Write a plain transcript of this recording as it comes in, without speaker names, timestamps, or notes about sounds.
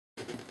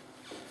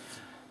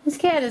This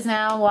cat is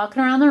now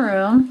walking around the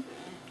room,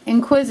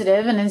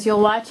 inquisitive, and as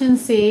you'll watch and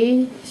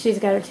see, she's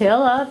got her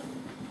tail up,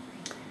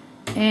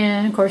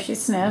 and of course she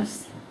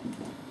sniffs.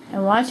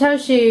 And watch how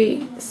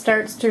she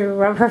starts to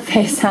rub her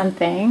face on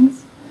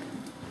things.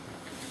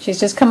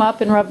 She's just come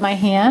up and rubbed my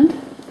hand.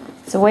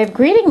 It's a way of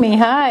greeting me.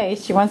 Hi.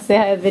 She wants to say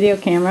hi to the video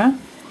camera.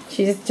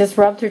 She's just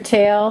rubbed her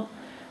tail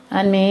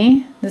on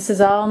me. This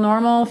is all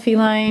normal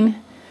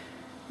feline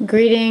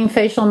greeting,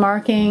 facial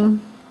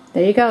marking.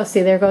 There you go.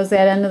 See, there goes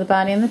that end of the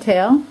body and the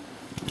tail.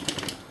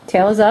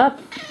 Tail is up.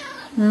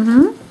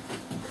 There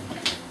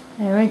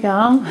we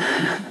go.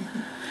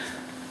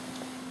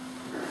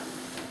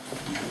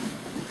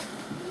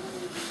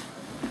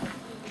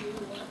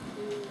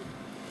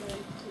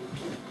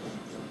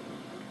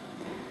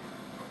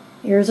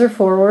 Ears are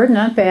forward,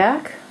 not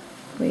back.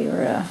 I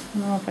don't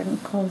know if I can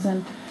close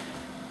in.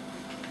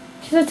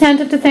 She's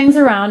attentive to things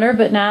around her,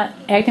 but not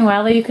acting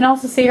wildly. You can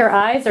also see her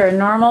eyes are a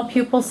normal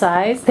pupil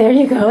size. There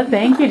you go.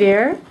 Thank you,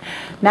 dear.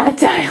 Not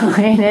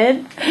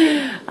dilated.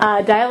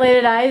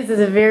 Dilated eyes is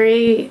a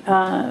very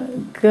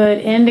good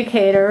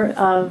indicator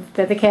of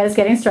that the cat is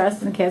getting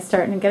stressed and the cat's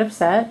starting to get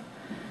upset.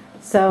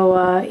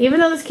 So even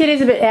though this kitty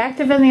is a bit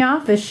active in the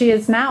office, she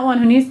is not one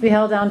who needs to be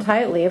held down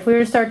tightly. If we were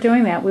to start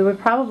doing that, we would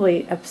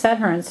probably upset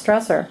her and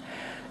stress her.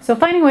 So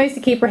finding ways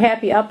to keep her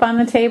happy up on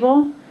the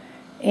table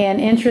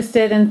and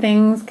interested in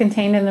things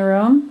contained in the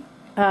room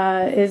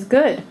is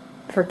good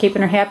for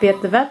keeping her happy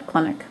at the vet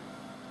clinic.